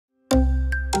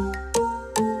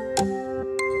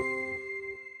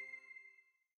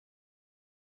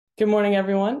Good morning,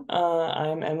 everyone.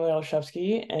 I'm Emily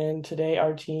Olszewski, and today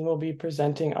our team will be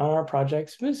presenting on our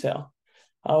project SmoothSail.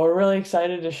 We're really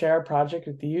excited to share our project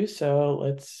with you, so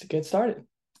let's get started.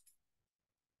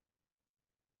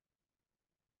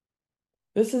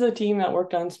 This is a team that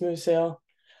worked on SmoothSail.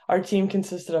 Our team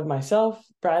consisted of myself,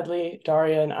 Bradley,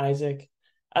 Dariia, and Isaac.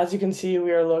 As you can see,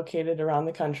 we are located around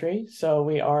the country, so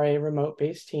we are a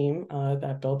remote-based team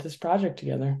that built this project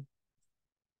together.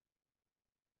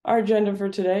 Our agenda for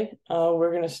today, we're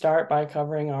going to start by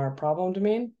covering our problem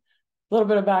domain, a little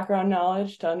bit of background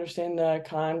knowledge to understand the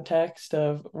context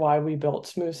of why we built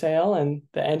SmoothSail and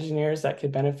the engineers that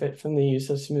could benefit from the use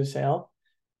of SmoothSail.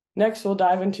 Next, we'll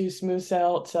dive into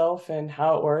SmoothSail itself and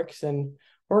how it works and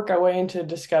work our way into a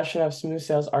discussion of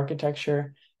SmoothSail's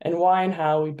architecture and why and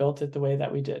how we built it the way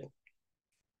that we did.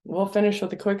 We'll finish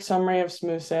with a quick summary of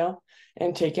SmoothSail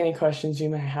and take any questions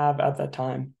you may have at that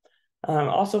time.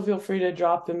 Also, feel free to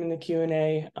drop them in the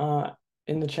Q&A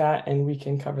in the chat, and we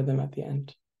can cover them at the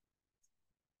end.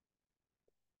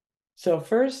 So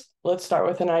first, let's start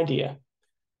with an idea.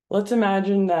 Let's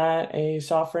imagine that a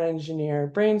software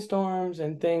engineer brainstorms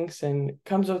and thinks and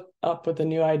comes up with a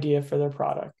new idea for their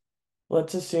product.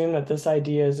 Let's assume that this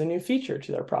idea is a new feature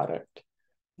to their product.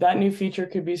 That new feature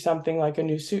could be something like a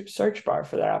new search bar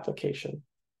for their application.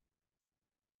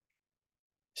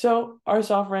 So our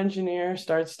software engineer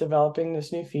starts developing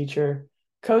this new feature,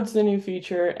 codes the new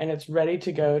feature, and it's ready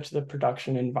to go to the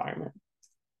production environment.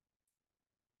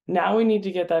 Now we need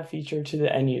to get that feature to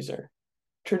the end user.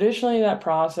 Traditionally, that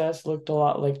process looked a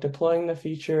lot like deploying the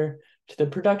feature to the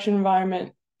production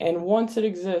environment, and once it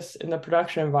exists in the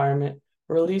production environment,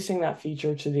 releasing that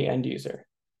feature to the end user.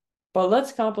 But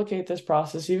let's complicate this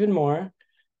process even more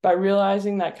by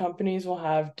realizing that companies will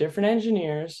have different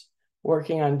engineers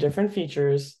working on different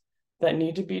features that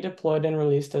need to be deployed and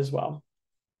released as well.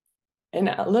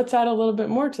 And let's add a little bit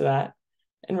more to that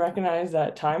and recognize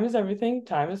that time is everything,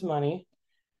 time is money.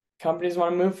 Companies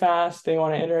want to move fast, they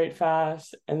want to iterate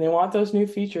fast, and they want those new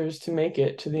features to make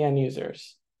it to the end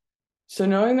users. So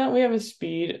knowing that we have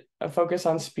a focus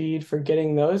on speed for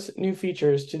getting those new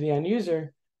features to the end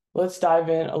user, let's dive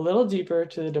in a little deeper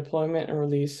to the deployment and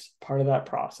release part of that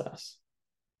process.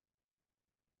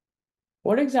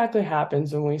 What exactly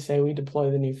happens when we say we deploy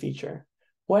the new feature?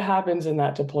 What happens in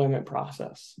that deployment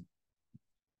process?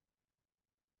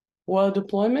 Well,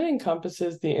 deployment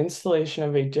encompasses the installation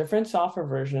of a different software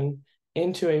version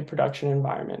into a production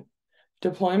environment.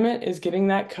 Deployment is getting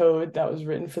that code that was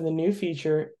written for the new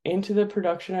feature into the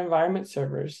production environment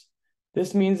servers.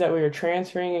 This means that we are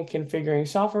transferring and configuring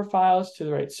software files to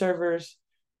the right servers,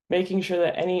 making sure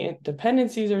that any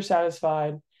dependencies are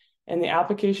satisfied, and the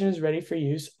application is ready for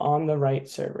use on the right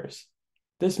servers.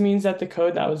 This means that the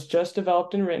code that was just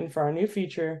developed and written for our new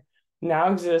feature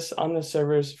now exists on the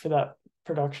servers for that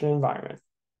production environment.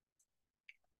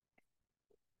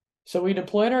 So we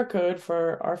deployed our code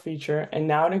for our feature, and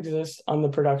now it exists on the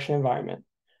production environment.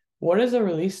 What is a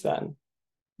release then?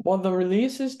 Well, the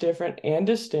release is different and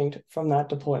distinct from that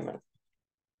deployment.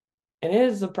 And it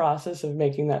is the process of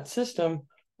making that system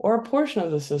or a portion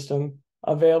of the system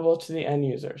available to the end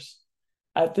users.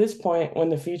 At this point, when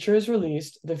the feature is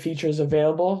released, the feature is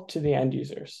available to the end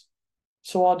users.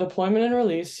 So while deployment and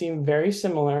release seem very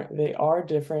similar, they are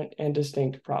different and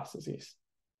distinct processes.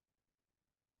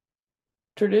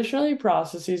 Traditionally,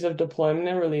 processes of deployment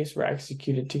and release were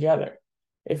executed together.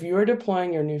 If you are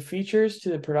deploying your new features to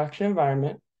the production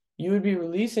environment, you would be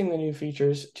releasing the new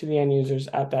features to the end users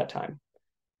at that time,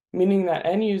 meaning that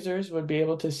end users would be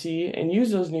able to see and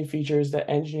use those new features that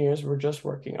engineers were just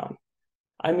working on.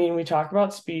 I mean, we talk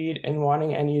about speed and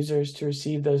wanting end users to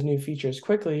receive those new features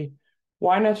quickly.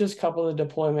 Why not just couple the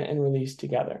deployment and release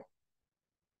together?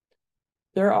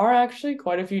 There are actually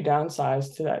quite a few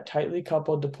downsides to that tightly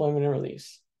coupled deployment and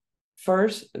release.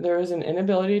 First, there is an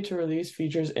inability to release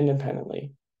features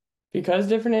independently. Because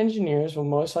different engineers will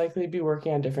most likely be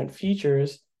working on different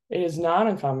features, it is not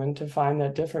uncommon to find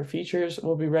that different features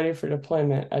will be ready for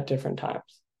deployment at different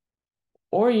times.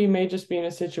 Or you may just be in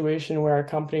a situation where a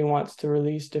company wants to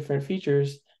release different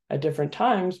features at different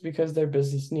times because their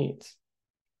business needs.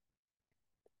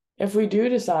 If we do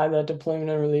decide that deployment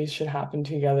and release should happen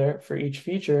together for each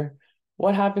feature,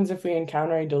 what happens if we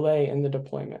encounter a delay in the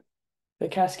deployment? The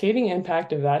cascading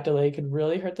impact of that delay could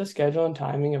really hurt the schedule and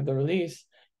timing of the release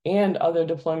and other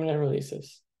deployment and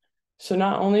releases. So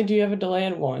not only do you have a delay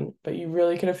in one, but you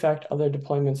really could affect other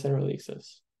deployments and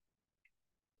releases.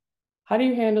 How do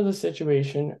you handle the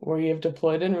situation where you have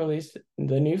deployed and released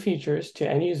the new features to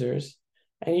end users,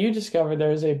 and you discover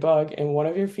there is a bug in one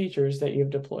of your features that you have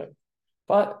deployed,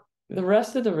 but the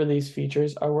rest of the release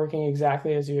features are working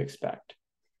exactly as you expect?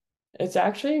 It's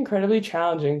actually incredibly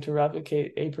challenging to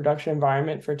replicate a production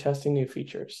environment for testing new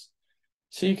features.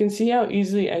 So you can see how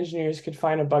easily engineers could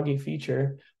find a buggy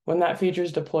feature when that feature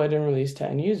is deployed and released to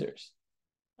end users.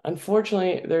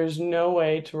 Unfortunately, there's no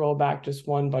way to roll back just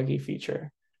one buggy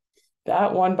feature.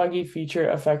 That one buggy feature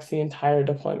affects the entire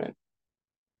deployment,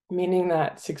 meaning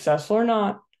that, successful or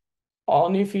not, all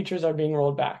new features are being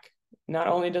rolled back. Not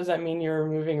only does that mean you're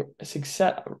removing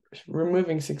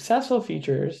successful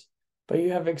features, but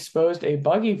you have exposed a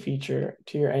buggy feature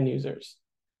to your end users.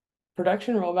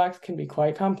 Production rollbacks can be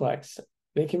quite complex.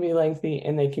 They can be lengthy,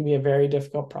 and they can be a very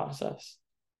difficult process.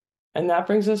 And that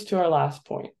brings us to our last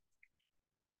point.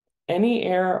 Any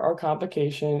error or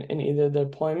complication in either the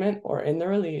deployment or in the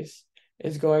release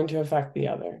is going to affect the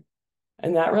other.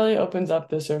 And that really opens up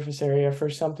the surface area for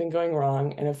something going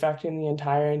wrong and affecting the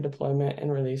entire deployment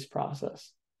and release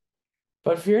process.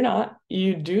 But fear not,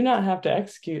 you do not have to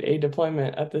execute a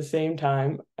deployment at the same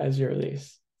time as your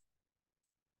release.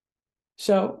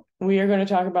 So we are going to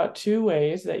talk about two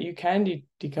ways that you can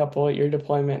decouple your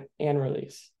deployment and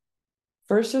release.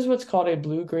 First is what's called a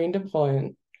blue-green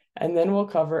deployment, and then we'll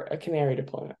cover a canary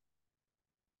deployment.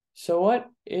 So what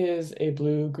is a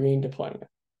blue-green deployment?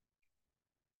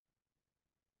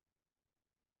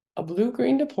 A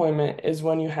blue-green deployment is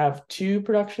when you have two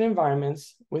production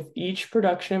environments with each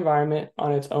production environment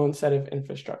on its own set of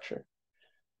infrastructure.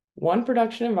 One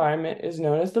production environment is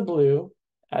known as the blue,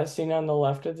 as seen on the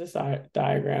left of this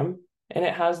diagram, and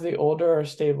it has the older or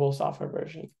stable software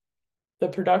version. The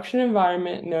production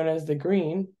environment known as the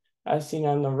green, as seen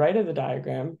on the right of the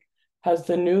diagram, has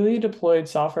the newly deployed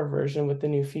software version with the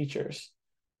new features.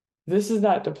 This is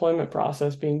that deployment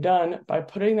process being done by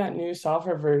putting that new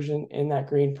software version in that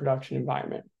green production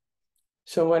environment.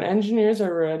 So when engineers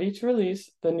are ready to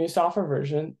release the new software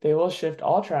version, they will shift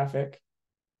all traffic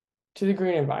to the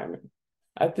green environment.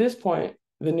 At this point,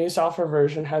 the new software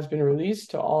version has been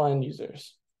released to all end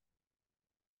users.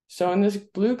 So in this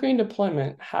blue-green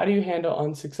deployment, how do you handle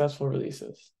unsuccessful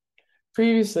releases?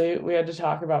 Previously, we had to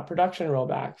talk about production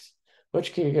rollbacks,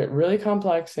 which can get really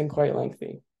complex and quite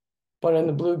lengthy. But in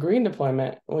the blue-green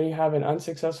deployment, when you have an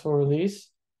unsuccessful release,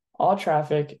 all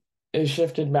traffic is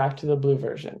shifted back to the blue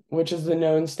version, which is the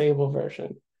known stable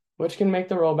version, which can make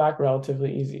the rollback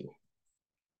relatively easy.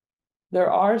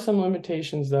 There are some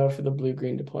limitations, though, for the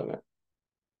blue-green deployment.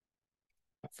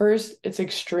 First, it's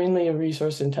extremely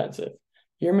resource intensive.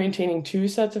 You're maintaining two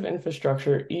sets of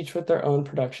infrastructure, each with their own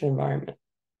production environment.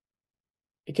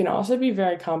 It can also be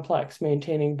very complex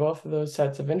maintaining both of those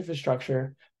sets of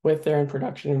infrastructure with their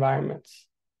production environments.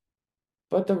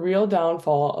 But the real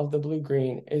downfall of the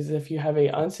blue-green is if you have an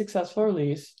unsuccessful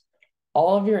release,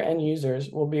 all of your end users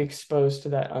will be exposed to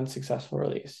that unsuccessful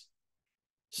release.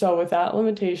 So with that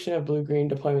limitation of blue-green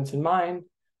deployments in mind,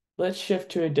 let's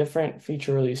shift to a different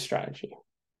feature release strategy.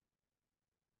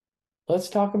 Let's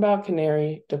talk about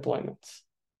canary deployments.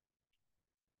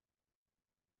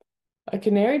 A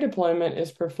canary deployment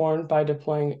is performed by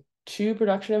deploying two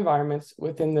production environments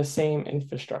within the same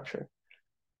infrastructure.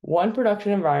 One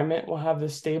production environment will have the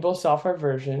stable software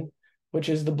version, which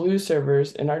is the blue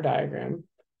servers in our diagram,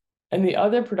 and the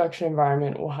other production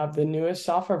environment will have the newest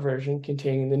software version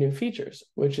containing the new features,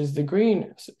 which is the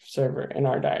green server in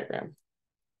our diagram.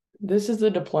 This is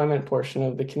the deployment portion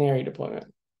of the canary deployment.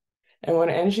 And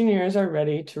when engineers are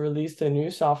ready to release the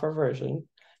new software version,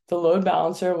 the load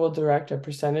balancer will direct a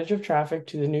percentage of traffic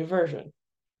to the new version.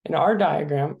 In our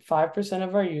diagram, 5%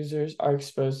 of our users are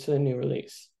exposed to the new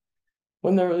release.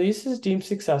 When the release is deemed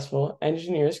successful,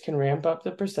 engineers can ramp up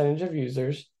the percentage of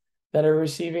users that are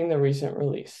receiving the recent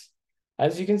release.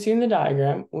 As you can see in the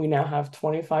diagram, we now have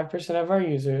 25% of our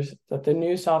users that the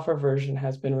new software version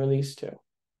has been released to.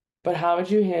 But how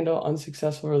would you handle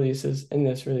unsuccessful releases in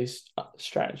this release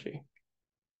strategy?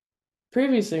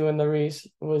 Previously, when the release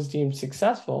was deemed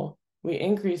successful, we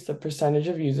increased the percentage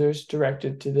of users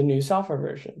directed to the new software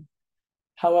version.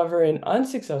 However, in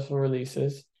unsuccessful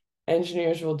releases,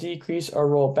 engineers will decrease or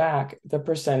roll back the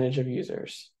percentage of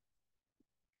users.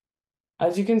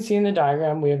 As you can see in the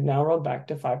diagram, we have now rolled back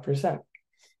to 5%.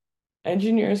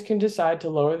 Engineers can decide to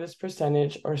lower this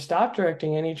percentage or stop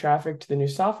directing any traffic to the new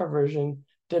software version,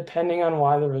 depending on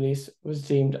why the release was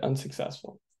deemed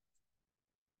unsuccessful.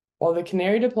 While the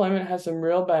canary deployment has some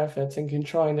real benefits in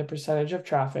controlling the percentage of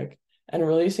traffic and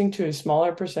releasing to a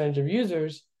smaller percentage of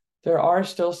users, there are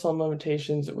still some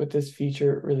limitations with this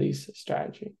feature release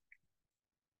strategy.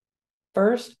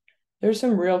 First, there's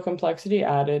some real complexity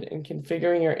added in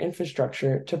configuring your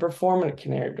infrastructure to perform a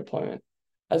canary deployment,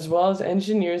 as well as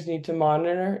engineers need to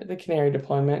monitor the canary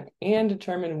deployment and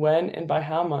determine when and by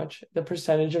how much the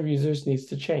percentage of users needs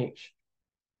to change.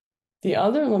 The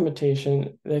other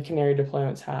limitation that canary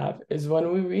deployments have is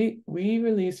when we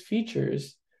release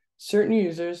features, certain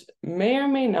users may or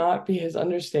may not be as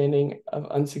understanding of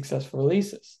unsuccessful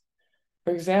releases.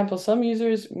 For example, some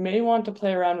users may want to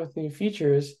play around with new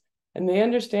features, and they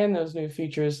understand those new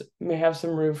features may have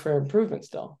some room for improvement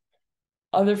still.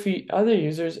 Other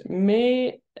users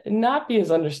may not be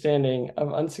as understanding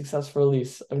of unsuccessful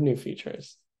release of new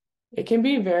features. It can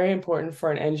be very important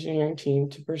for an engineering team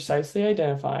to precisely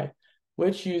identify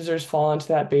which users fall into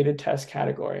that beta test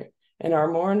category and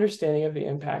are more understanding of the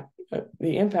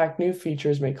impact new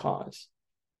features may cause.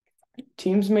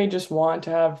 Teams may just want to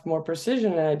have more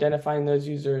precision in identifying those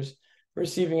users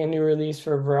receiving a new release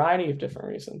for a variety of different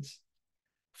reasons.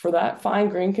 For that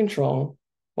fine-grained control,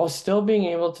 while still being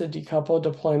able to decouple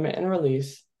deployment and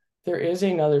release, there is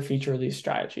another feature release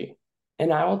strategy,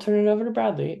 and I will turn it over to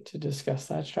Bradley to discuss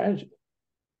that strategy.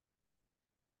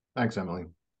 Thanks, Emily.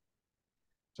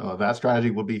 So that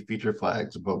strategy will be feature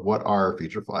flags, but what are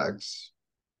feature flags?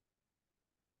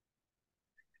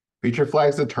 Feature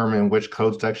flags determine which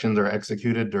code sections are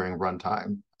executed during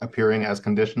runtime, appearing as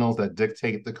conditionals that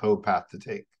dictate the code path to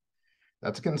take.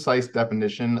 That's a concise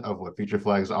definition of what feature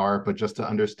flags are, but just to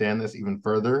understand this even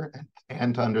further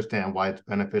and to understand why it's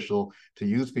beneficial to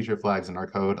use feature flags in our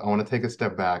code, I want to take a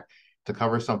step back to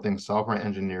cover something software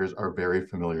engineers are very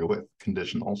familiar with: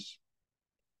 conditionals.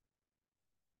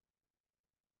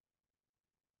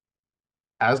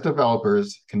 As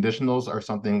developers, conditionals are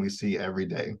something we see every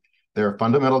day. They're a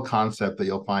fundamental concept that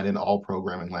you'll find in all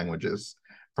programming languages.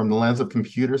 From the lens of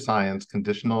computer science,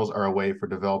 conditionals are a way for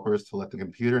developers to let the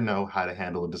computer know how to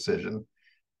handle a decision.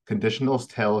 Conditionals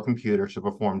tell a computer to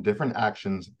perform different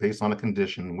actions based on a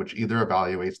condition which either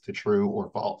evaluates to true or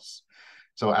false.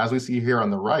 So as we see here on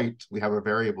the right, we have a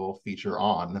variable feature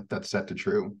on that's set to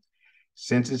true.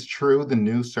 Since it's true, the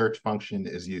new search function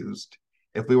is used.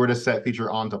 If we were to set feature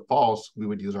on to false, we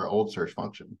would use our old search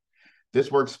function.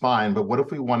 This works fine, but what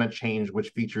if we want to change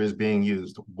which feature is being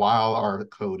used while our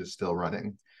code is still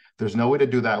running? There's no way to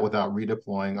do that without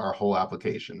redeploying our whole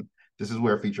application. This is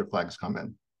where feature flags come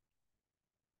in.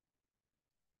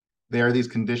 There are these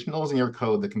conditionals in your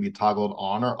code that can be toggled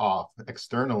on or off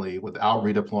externally without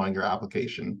redeploying your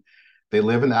application. They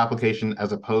live in the application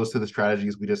as opposed to the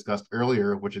strategies we discussed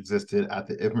earlier, which existed at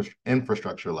the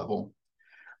infrastructure level.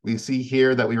 We see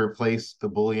here that we replace the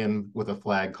Boolean with a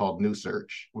flag called new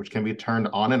search, which can be turned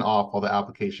on and off while the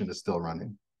application is still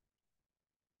running.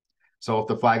 So if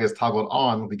the flag is toggled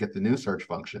on, we get the new search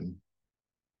function.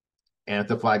 And if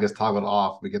the flag is toggled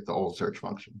off, we get the old search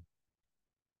function.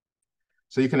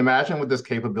 So you can imagine with this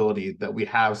capability that we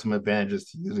have some advantages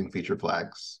to using feature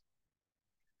flags.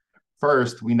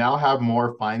 First, we now have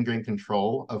more fine-grained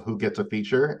control of who gets a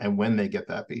feature and when they get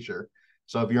that feature.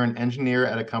 So if you're an engineer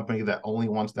at a company that only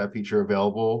wants that feature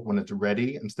available when it's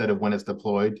ready instead of when it's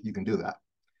deployed, you can do that.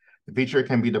 The feature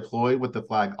can be deployed with the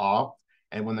flag off,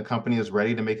 and when the company is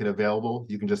ready to make it available,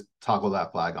 you can just toggle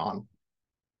that flag on.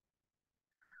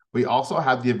 We also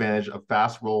have the advantage of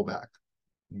fast rollback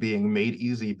being made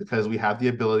easy because we have the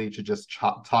ability to just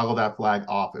toggle that flag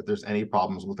off if there's any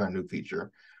problems with our new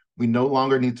feature. We no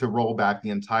longer need to roll back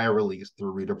the entire release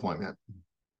through redeployment.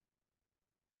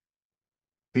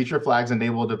 Feature flags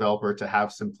enable a developer to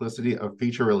have simplicity of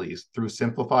feature release through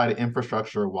simplified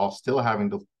infrastructure while still having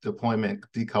deployment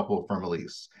decoupled from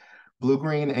release.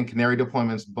 Blue-green and canary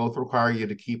deployments both require you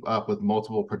to keep up with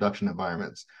multiple production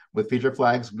environments. With feature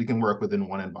flags, we can work within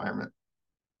one environment.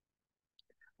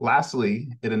 Lastly,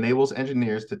 it enables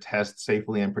engineers to test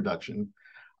safely in production.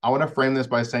 I want to frame this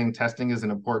by saying testing is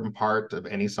an important part of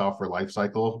any software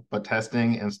lifecycle, but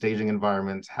testing and staging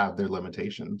environments have their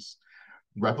limitations.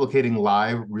 Replicating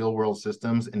live real-world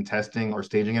systems in testing or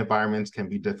staging environments can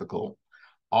be difficult.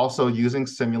 Also, using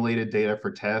simulated data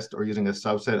for test or using a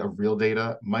subset of real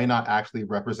data might not actually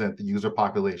represent the user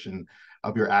population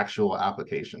of your actual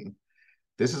application.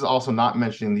 This is also not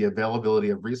mentioning the availability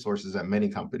of resources at many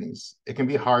companies. It can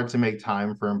be hard to make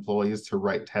time for employees to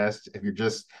write tests if you're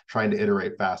just trying to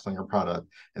iterate fast on your product,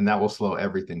 and that will slow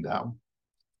everything down.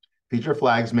 Feature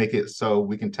flags make it so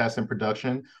we can test in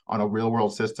production on a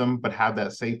real-world system, but have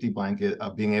that safety blanket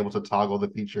of being able to toggle the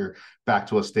feature back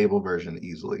to a stable version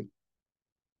easily.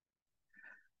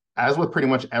 As with pretty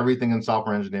much everything in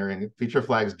software engineering, feature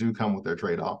flags do come with their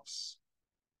trade-offs.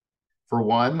 For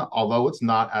one, although it's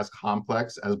not as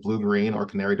complex as blue-green or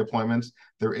canary deployments,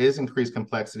 there is increased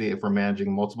complexity if we're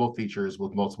managing multiple features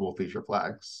with multiple feature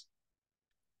flags.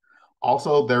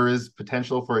 Also, there is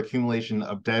potential for accumulation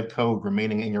of dead code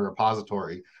remaining in your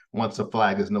repository once a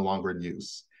flag is no longer in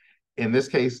use. In this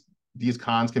case, these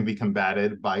cons can be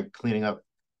combated by cleaning up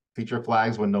Feature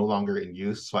flags were no longer in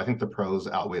use, so I think the pros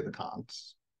outweigh the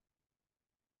cons.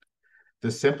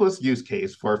 The simplest use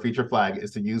case for a feature flag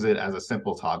is to use it as a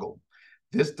simple toggle.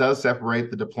 This does separate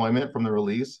the deployment from the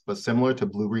release, but similar to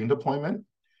blue-green deployment,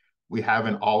 we have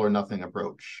an all or nothing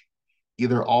approach.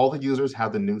 Either all the users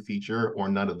have the new feature or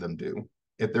none of them do.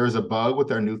 If there is a bug with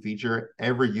their new feature,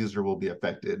 every user will be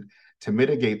affected. To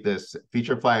mitigate this,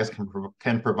 feature flags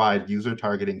can provide user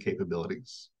targeting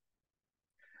capabilities.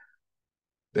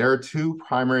 There are two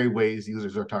primary ways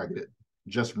users are targeted: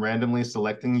 just randomly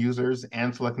selecting users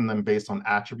and selecting them based on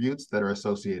attributes that are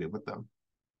associated with them.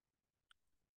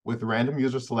 With random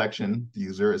user selection, the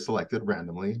user is selected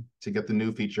randomly to get the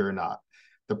new feature or not.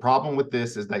 The problem with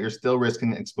this is that you're still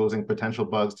risking exposing potential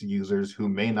bugs to users who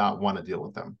may not want to deal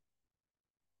with them.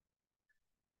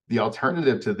 The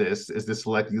alternative to this is to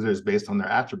select users based on their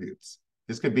attributes.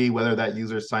 This could be whether that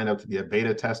user signed up to be a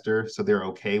beta tester, so they're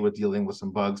okay with dealing with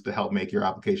some bugs to help make your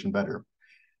application better.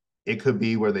 It could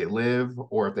be where they live,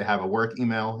 or if they have a work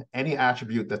email, any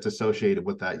attribute that's associated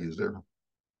with that user.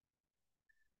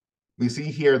 We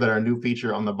see here that our new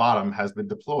feature on the bottom has been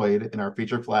deployed and our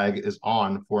feature flag is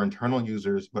on for internal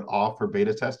users, but off for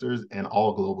beta testers and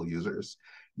all global users.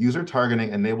 User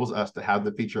targeting enables us to have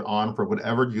the feature on for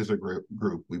whatever user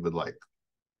group we would like.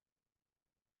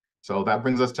 So that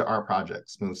brings us to our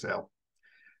project, SmoothSail.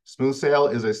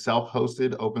 SmoothSail is a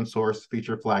self-hosted open source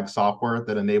feature flag software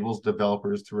that enables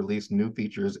developers to release new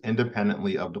features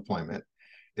independently of deployment.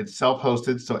 It's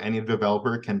self-hosted, so any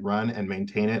developer can run and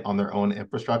maintain it on their own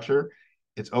infrastructure.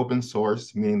 It's open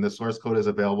source, meaning the source code is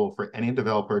available for any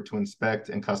developer to inspect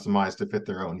and customize to fit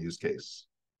their own use case.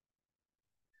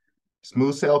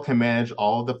 SmoothSail can manage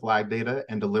all of the flag data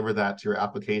and deliver that to your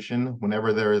application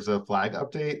whenever there is a flag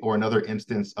update or another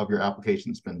instance of your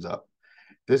application spins up.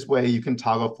 This way, you can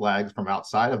toggle flags from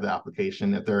outside of the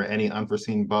application if there are any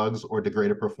unforeseen bugs or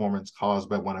degraded performance caused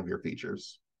by one of your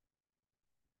features.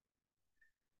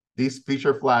 These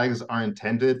feature flags are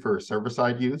intended for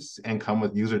server-side use and come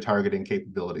with user targeting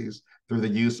capabilities through the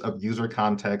use of user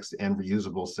context and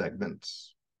reusable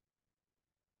segments.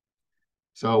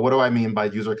 So what do I mean by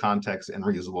user context and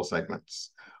reusable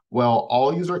segments? Well,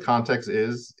 all user context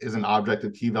is an object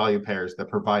of key value pairs that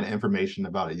provide information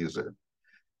about a user.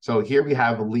 So here we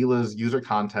have Leela's user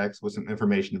context with some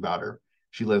information about her.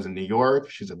 She lives in New York,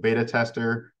 she's a beta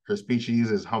tester, her species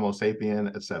is Homo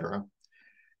sapien, etc.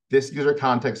 This user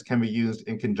context can be used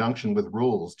in conjunction with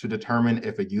rules to determine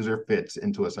if a user fits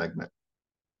into a segment.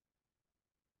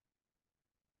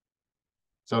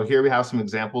 So here we have some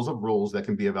examples of rules that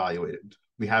can be evaluated.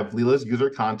 We have Leela's user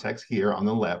context here on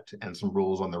the left and some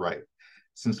rules on the right.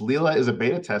 Since Leela is a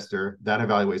beta tester, that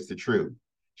evaluates to true.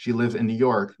 She lives in New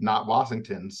York, not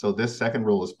Washington, so this second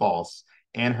rule is false,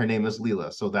 and her name is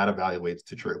Leela, so that evaluates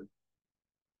to true.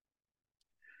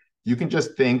 You can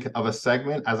just think of a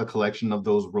segment as a collection of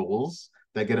those rules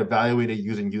that get evaluated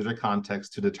using user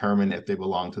context to determine if they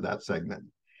belong to that segment.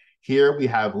 Here we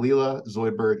have Leela,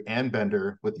 Zoidberg, and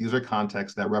Bender with user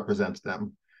context that represents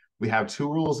them. We have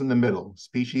two rules in the middle.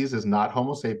 Species is not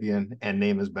Homo sapien and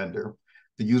name is Bender.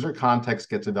 The user context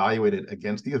gets evaluated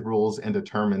against these rules and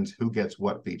determines who gets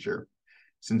what feature.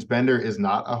 Since Bender is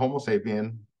not a Homo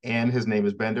sapien and his name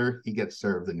is Bender, he gets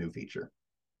served the new feature.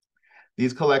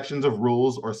 These collections of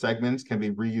rules or segments can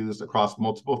be reused across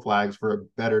multiple flags for a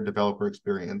better developer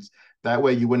experience. That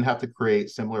way you wouldn't have to create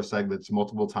similar segments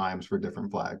multiple times for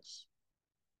different flags.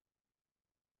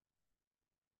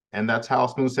 And that's how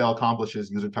SmoothSail accomplishes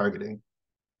user targeting.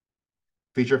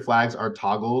 Feature flags are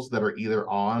toggles that are either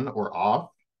on or off.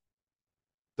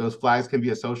 Those flags can be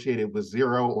associated with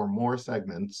 0 or more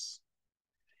segments.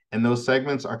 And those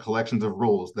segments are collections of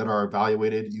rules that are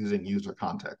evaluated using user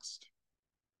context.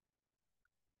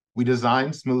 We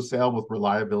designed SmoothSail with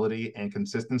reliability and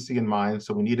consistency in mind,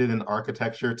 so we needed an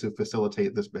architecture to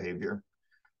facilitate this behavior.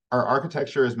 Our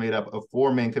architecture is made up of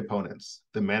 4 main components: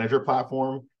 the manager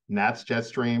platform, Nats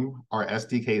Jetstream, our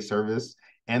SDK service,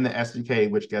 and the SDK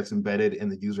which gets embedded in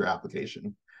the user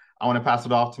application. I want to pass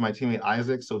it off to my teammate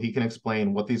Isaac so he can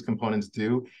explain what these components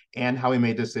do and how we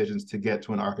made decisions to get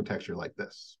to an architecture like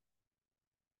this.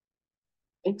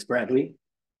 Thanks, Bradley.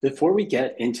 Before we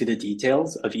get into the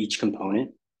details of each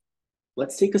component,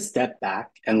 let's take a step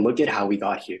back and look at how we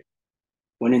got here.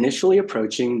 When initially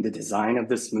approaching the design of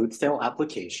the SmoothSail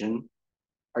application,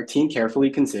 our team carefully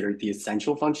considered the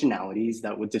essential functionalities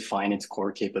that would define its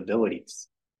core capabilities.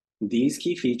 These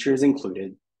key features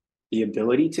included the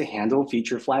ability to handle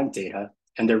feature flag data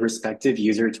and their respective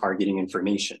user targeting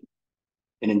information,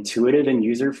 an intuitive and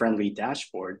user-friendly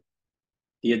dashboard,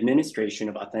 the administration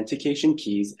of authentication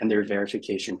keys and their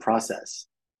verification process,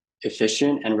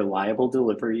 efficient and reliable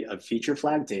delivery of feature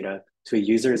flag data to a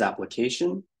user's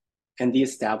application, and the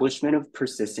establishment of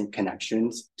persistent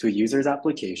connections to a user's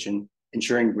application,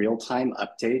 ensuring real-time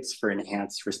updates for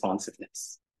enhanced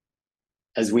responsiveness.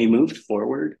 As we moved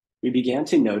forward, we began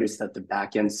to notice that the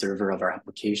backend server of our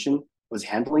application was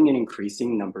handling an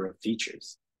increasing number of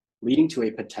features, leading to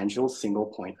a potential single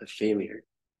point of failure.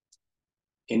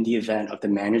 In the event of the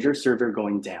manager server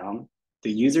going down,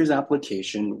 the user's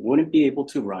application wouldn't be able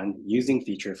to run using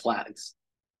feature flags.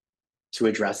 To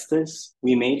address this,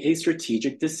 we made a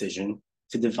strategic decision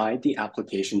to divide the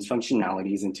application's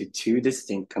functionalities into two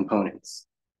distinct components,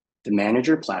 the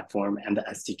manager platform and the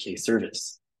SDK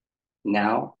service.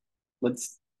 Now,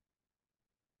 let's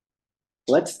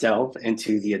delve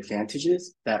into the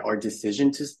advantages that our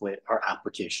decision to split our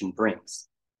application brings.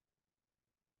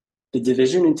 The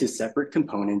division into separate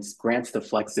components grants the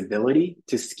flexibility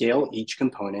to scale each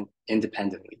component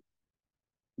independently.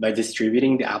 By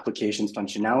distributing the application's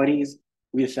functionalities,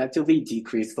 we effectively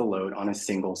decrease the load on a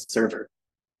single server.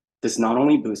 This not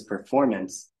only boosts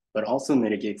performance, but also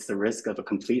mitigates the risk of a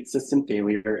complete system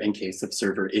failure in case of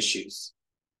server issues.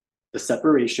 The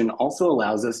separation also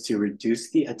allows us to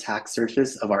reduce the attack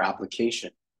surface of our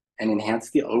application and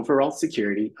enhance the overall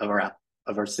security of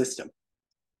our system.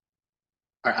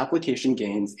 Our application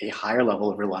gains a higher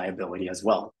level of reliability as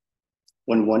well.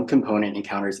 When one component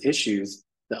encounters issues,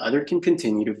 the other can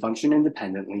continue to function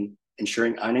independently,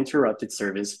 ensuring uninterrupted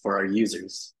service for our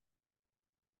users.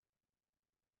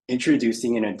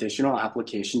 Introducing an additional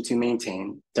application to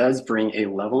maintain does bring a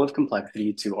level of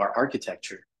complexity to our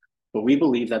architecture, but we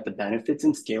believe that the benefits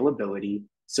in scalability,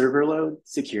 server load,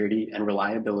 security, and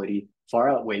reliability far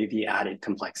outweigh the added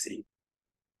complexity.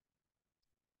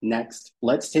 Next,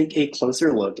 let's take a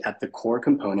closer look at the core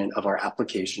component of our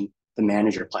application, the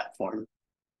manager platform.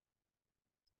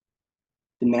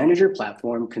 The manager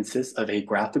platform consists of a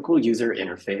graphical user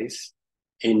interface,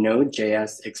 a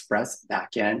Node.js Express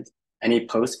backend, and a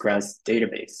Postgres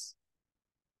database.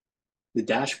 The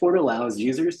dashboard allows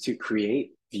users to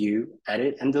create, view,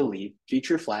 edit, and delete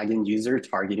feature flag and user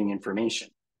targeting information,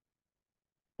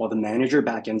 while the manager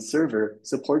backend server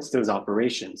supports those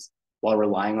operations while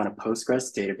relying on a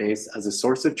Postgres database as a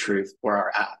source of truth for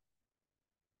our app.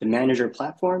 The manager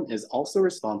platform is also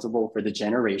responsible for the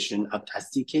generation of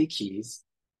SDK keys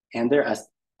and their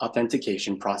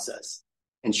authentication process,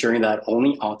 ensuring that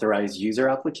only authorized user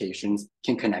applications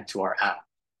can connect to our app.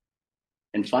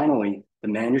 And finally, the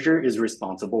manager is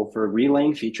responsible for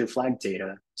relaying feature flag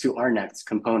data to our next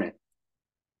component,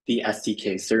 the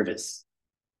SDK service.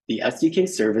 The SDK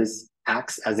service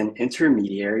acts as an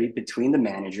intermediary between the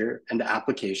manager and the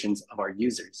applications of our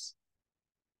users.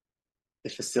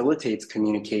 It facilitates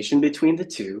communication between the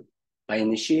two by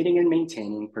initiating and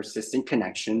maintaining persistent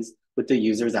connections with the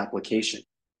user's application.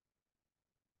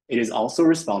 It is also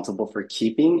responsible for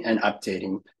keeping and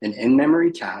updating an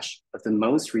in-memory cache of the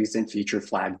most recent feature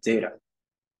flag data,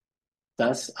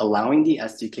 thus allowing the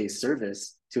SDK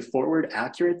service to forward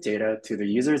accurate data to the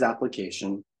user's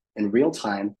application in real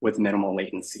time with minimal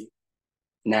latency.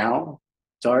 Now,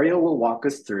 Dariia will walk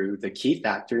us through the key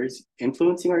factors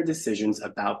influencing our decisions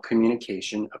about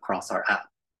communication across our app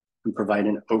and provide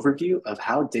an overview of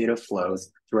how data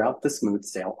flows throughout the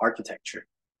SmoothSail architecture.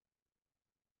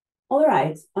 All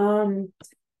right.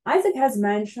 Isaac has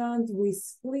mentioned we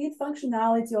split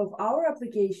functionality of our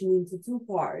application into two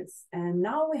parts, and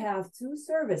now we have two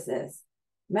services,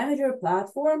 Manager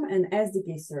Platform and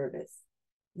SDK Service.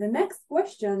 The next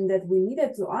question that we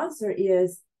needed to answer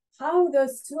is how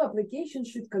those two applications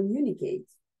should communicate.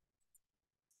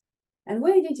 And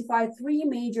we identified three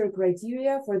major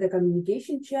criteria for the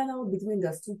communication channel between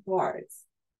those two parts.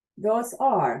 Those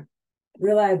are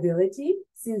reliability.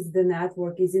 Since the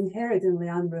network is inherently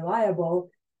unreliable,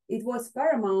 it was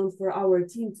paramount for our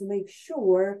team to make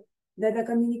sure that the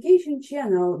communication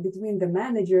channel between the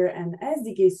manager and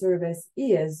SDK service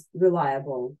is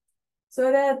reliable,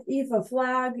 so that if a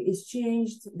flag is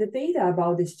changed, the data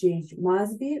about this change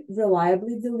must be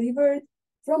reliably delivered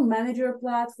from manager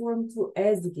platform to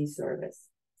SDK service.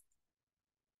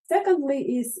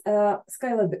 Secondly is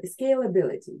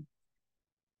scalability.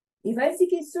 If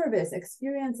SDK service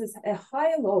experiences a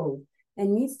high load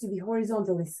and needs to be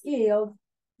horizontally scaled,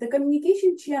 the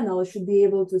communication channel should be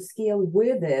able to scale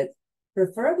with it,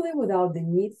 preferably without the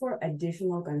need for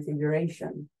additional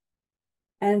configuration.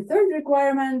 And third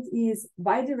requirement is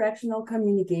bidirectional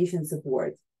communication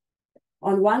support.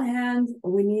 On one hand,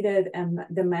 we needed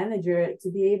the manager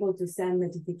to be able to send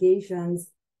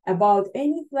notifications about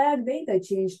any flag data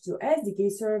change to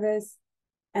SDK service.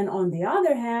 And on the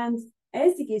other hand,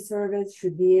 SDK service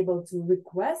should be able to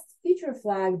request feature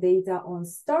flag data on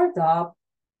startup,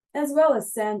 as well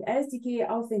as send SDK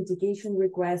authentication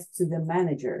requests to the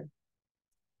manager.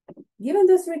 Given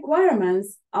those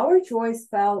requirements, our choice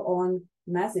fell on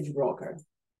message broker,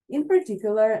 in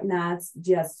particular NATS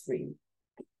Jetstream.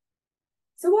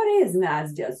 So what is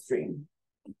NATS Jetstream?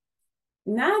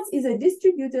 NATS is a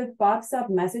distributed PubSub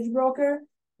message broker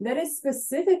that is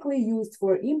specifically used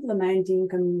for implementing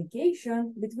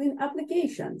communication between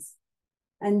applications.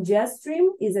 And Jetstream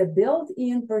is a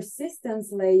built-in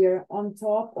persistence layer on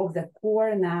top of the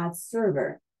core NATS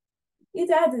server. It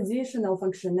adds additional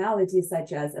functionality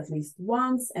such as at least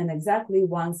once and exactly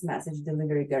once message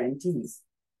delivery guarantees.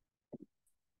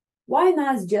 Why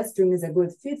NATS Jetstream is a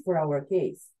good fit for our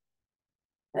case?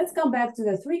 Let's come back to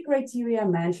the 3 criteria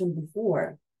mentioned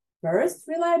before. First,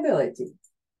 reliability.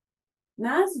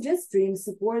 NATS Jetstream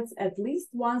supports at least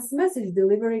once message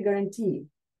delivery guarantee,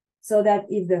 so that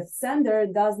if the sender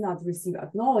does not receive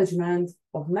acknowledgement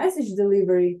of message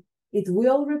delivery, it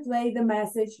will replay the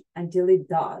message until it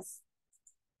does.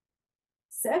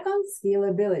 Second,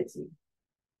 scalability.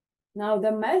 Now,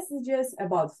 the messages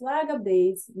about flag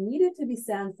updates needed to be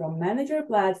sent from manager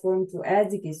platform to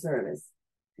SDK service.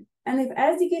 And if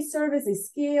SDK service is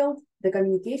scaled, the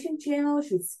communication channel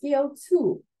should scale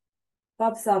too.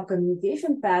 PubSub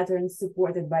communication patterns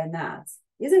supported by NATS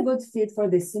is a good fit for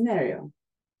this scenario.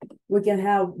 We can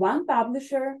have one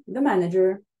publisher, the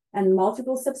manager, and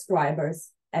multiple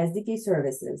subscribers, SDK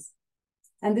services.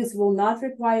 And this will not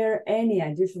require any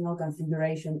additional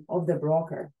configuration of the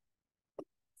broker.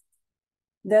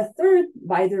 The third,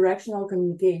 bidirectional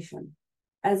communication.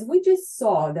 As we just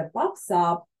saw, the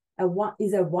PubSub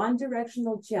is a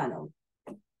one-directional channel.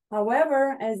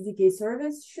 However, SDK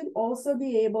service should also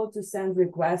be able to send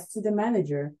requests to the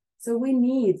manager, so we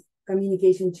need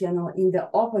communication channel in the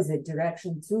opposite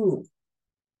direction too.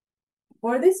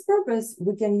 For this purpose,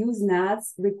 we can use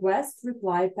NATS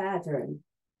request-reply pattern,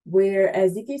 where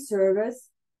SDK service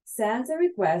sends a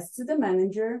request to the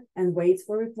manager and waits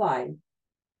for reply.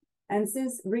 And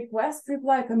since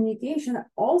request-reply communication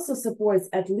also supports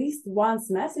at least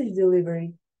once message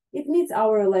delivery, it meets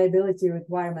our reliability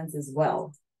requirements as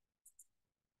well.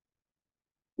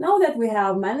 Now that we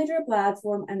have manager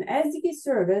platform and SDK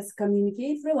service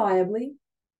communicate reliably,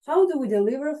 how do we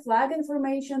deliver flag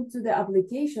information to the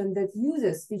application that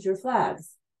uses feature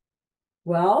flags?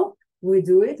 Well, we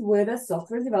do it with a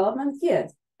software development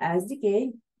kit,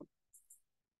 SDK.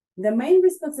 The main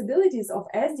responsibilities of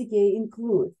SDK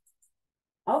include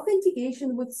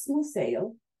authentication with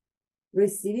SmoothSail,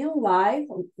 receiving live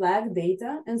flag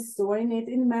data and storing it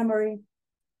in memory,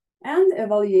 and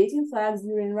evaluating flags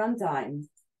during runtime.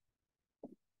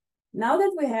 Now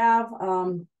that we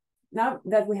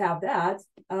have that,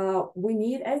 we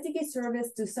need SDK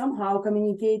service to somehow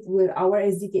communicate with our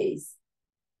SDKs.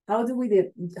 How do we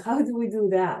do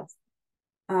that?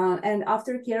 And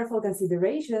after careful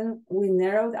consideration, we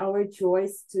narrowed our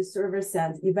choice to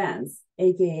server-sent events,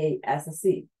 aka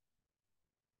SSE.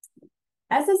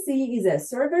 SSE is a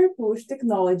server push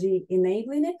technology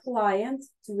enabling a client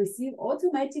to receive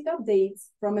automatic updates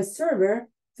from a server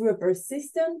through a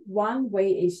persistent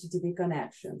one-way HTTP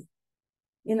connection.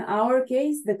 In our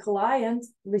case, the client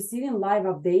receiving live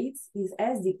updates is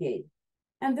SDK,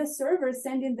 and the server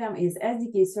sending them is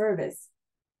SDK service.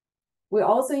 We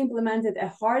also implemented a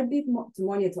heartbeat to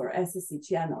monitor SSE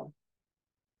channel.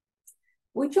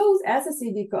 We chose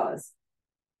SSE because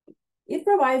it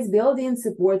provides built-in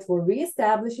support for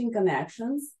reestablishing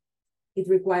connections, it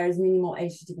requires minimal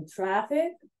HTTP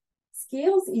traffic,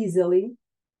 scales easily,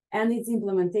 and its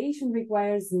implementation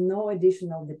requires no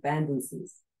additional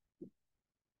dependencies.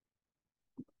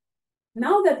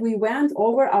 Now that we went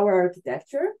over our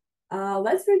architecture,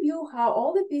 let's review how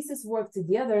all the pieces work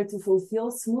together to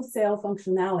fulfill SmoothSail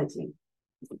functionality.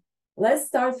 Let's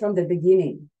start from the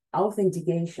beginning,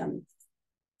 authentication.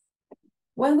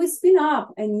 When we spin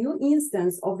up a new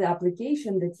instance of the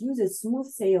application that uses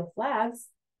SmoothSail flags,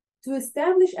 to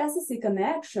establish SSE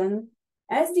connection,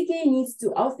 SDK needs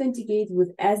to authenticate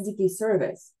with SDK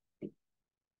service.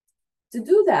 To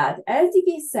do that,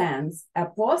 SDK sends a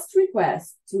POST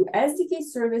request to SDK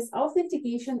service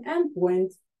authentication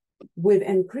endpoint with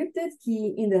encrypted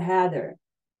key in the header.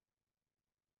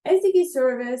 SDK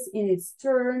service, in its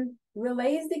turn,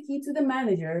 relays the key to the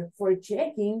manager for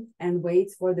checking and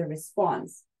waits for the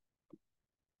response.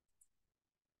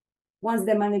 Once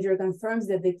the manager confirms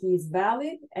that the key is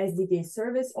valid, SDK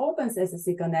service opens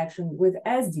SSE connection with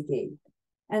SDK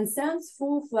and sends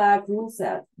full flag rule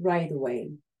set right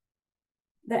away.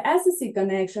 The SSE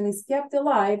connection is kept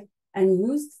alive and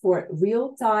used for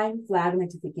real-time flag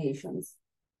notifications.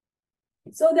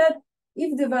 so that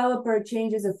if developer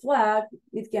changes a flag,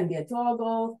 it can be a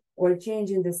toggle or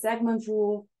change in the segment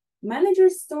rule, manager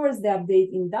stores the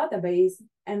update in database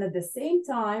and at the same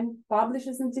time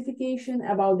publishes notification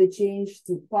about the change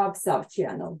to pub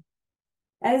subchannel.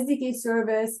 SDK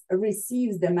service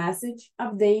receives the message,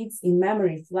 updates in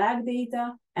memory flag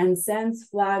data, and sends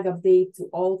flag update to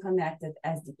all connected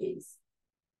SDKs.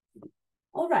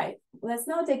 All right, let's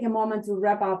now take a moment to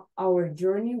wrap up our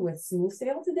journey with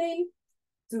SmoothSail today.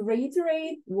 To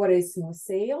reiterate, what is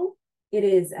SmoothSail? It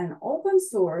is an open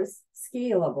source,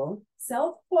 scalable,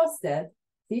 self-hosted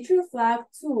feature flag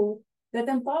tool that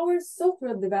empowers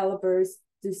software developers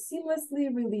to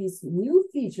seamlessly release new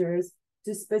features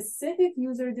to specific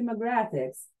user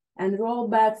demographics and roll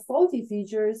back faulty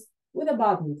features with a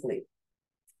button click.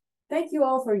 Thank you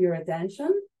all for your attention.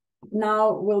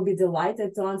 Now we'll be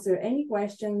delighted to answer any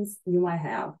questions you might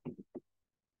have.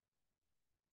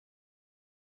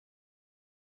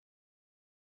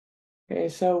 Okay,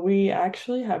 so we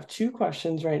actually have two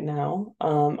questions right now.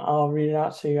 I'll read it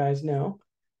out so you guys know.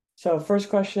 So first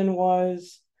question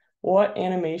was, what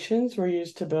animations were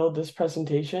used to build this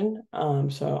presentation?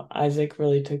 So Isaac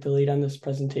really took the lead on this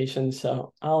presentation,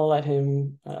 so I'll let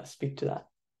him speak to that.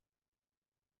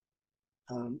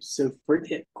 So for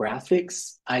the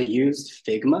graphics, I used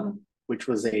Figma, which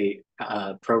was a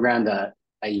program that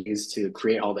I used to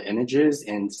create all the images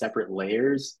in separate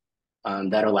layers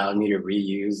that allowed me to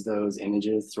reuse those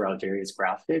images throughout various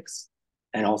graphics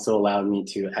and also allowed me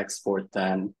to export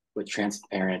them with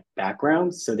transparent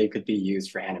backgrounds so they could be used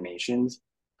for animations.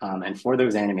 And for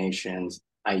those animations,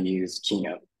 I used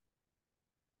Keynote.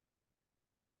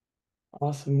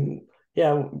 Awesome.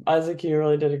 Yeah, Isaac, you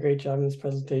really did a great job in this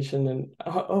presentation, and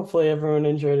hopefully everyone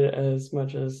enjoyed it as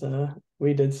much as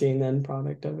we did seeing the end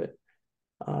product of it.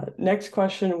 Next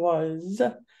question was,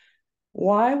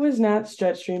 why was Nat's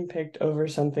Jetstream picked over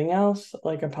something else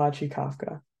like Apache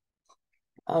Kafka?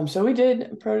 So we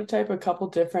did prototype a couple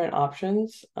different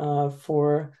options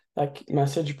for that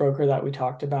message broker that we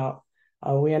talked about.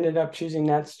 We ended up choosing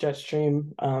Nat's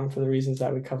Jetstream for the reasons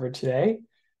that we covered today.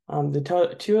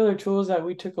 The two other tools that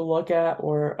we took a look at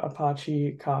were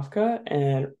Apache Kafka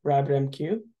and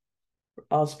RabbitMQ.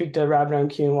 I'll speak to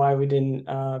RabbitMQ and why we didn't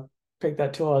pick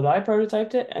that tool as I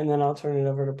prototyped it, and then I'll turn it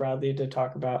over to Bradley to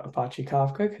talk about Apache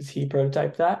Kafka because he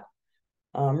prototyped that.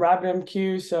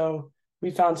 RabbitMQ, so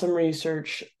we found some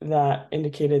research that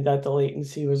indicated that the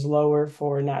latency was lower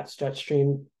for Nat's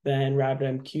Jetstream than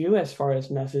RabbitMQ as far as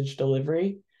message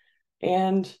delivery.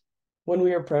 And when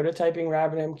we were prototyping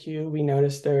RabbitMQ, we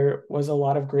noticed there was a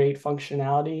lot of great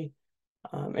functionality,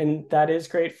 and that is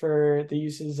great for the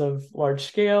uses of large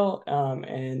scale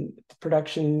and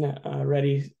production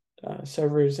ready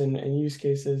servers and use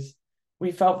cases.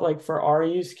 We felt like for our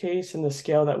use case and the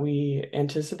scale that we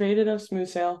anticipated of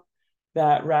SmoothSail,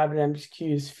 that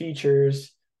RabbitMQ's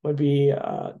features would be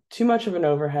too much of an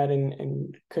overhead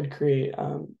and could create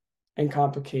and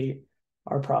complicate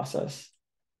our process.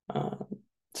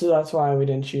 So that's why we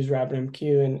didn't choose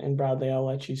RabbitMQ, and Bradley, I'll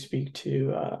let you speak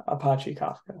to Apache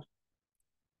Kafka.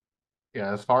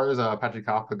 Yeah, as far as Apache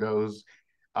Kafka goes,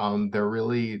 they're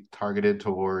really targeted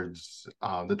towards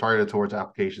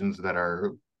applications that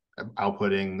are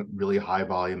outputting really high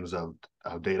volumes of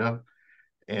data.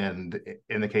 And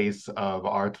in the case of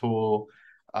our tool,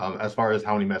 as far as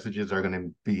how many messages are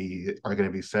going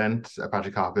to be sent,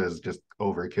 Apache Kafka is just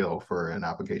overkill for an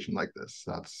application like this.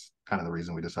 That's kind of the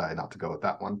reason we decided not to go with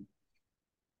that one.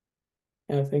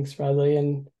 Yeah, thanks, Bradley.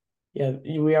 And yeah,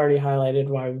 we already highlighted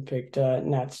why we picked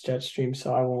Nat's Jetstream,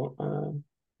 so I won't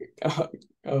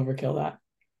overkill that.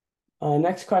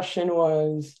 Next question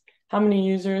was, how many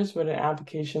users would an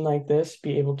application like this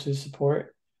be able to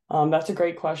support? That's a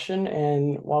great question,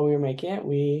 and while we were making it,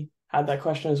 we had that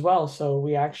question as well. So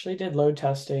we actually did load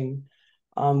testing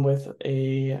with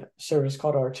a service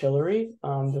called Artillery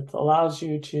that allows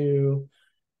you to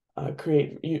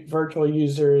create virtual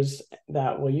users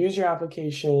that will use your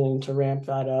application to ramp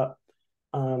that up.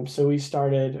 So we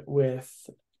started with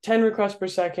 10 requests per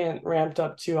second, ramped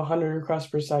up to 100 requests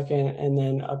per second, and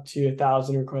then up to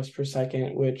 1,000 requests per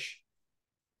second, which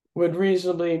would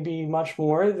reasonably be much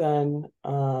more than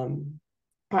our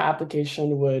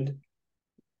application would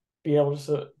be able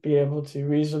to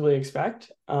reasonably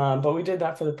expect. But we did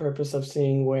that for the purpose of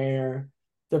seeing where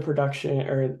the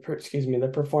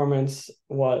the performance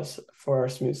was for our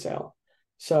SmoothSail.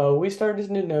 So we started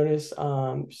to notice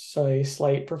a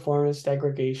slight performance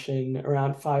degradation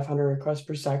around 500 requests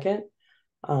per second.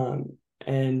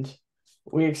 And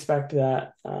we expect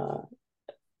that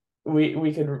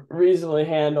we could reasonably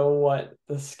handle what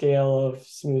the scale of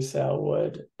SmoothSail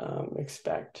would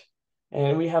expect.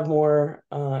 And we have more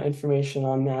information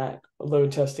on that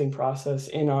load testing process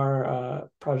in our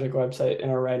project website in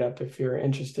our write-up if you're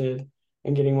interested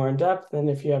in getting more in depth. And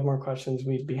if you have more questions,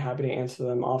 we'd be happy to answer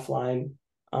them offline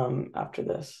after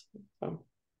this.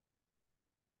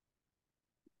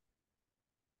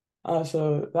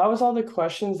 So that was all the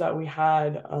questions that we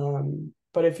had.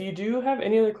 But if you do have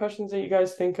any other questions that you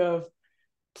guys think of,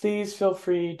 please feel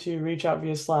free to reach out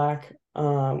via Slack.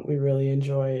 We really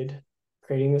enjoyed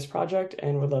creating this project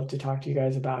and would love to talk to you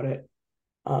guys about it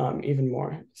even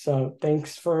more. So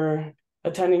thanks for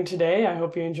attending today. I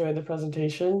hope you enjoyed the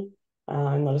presentation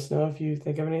and let us know if you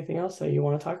think of anything else that you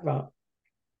want to talk about.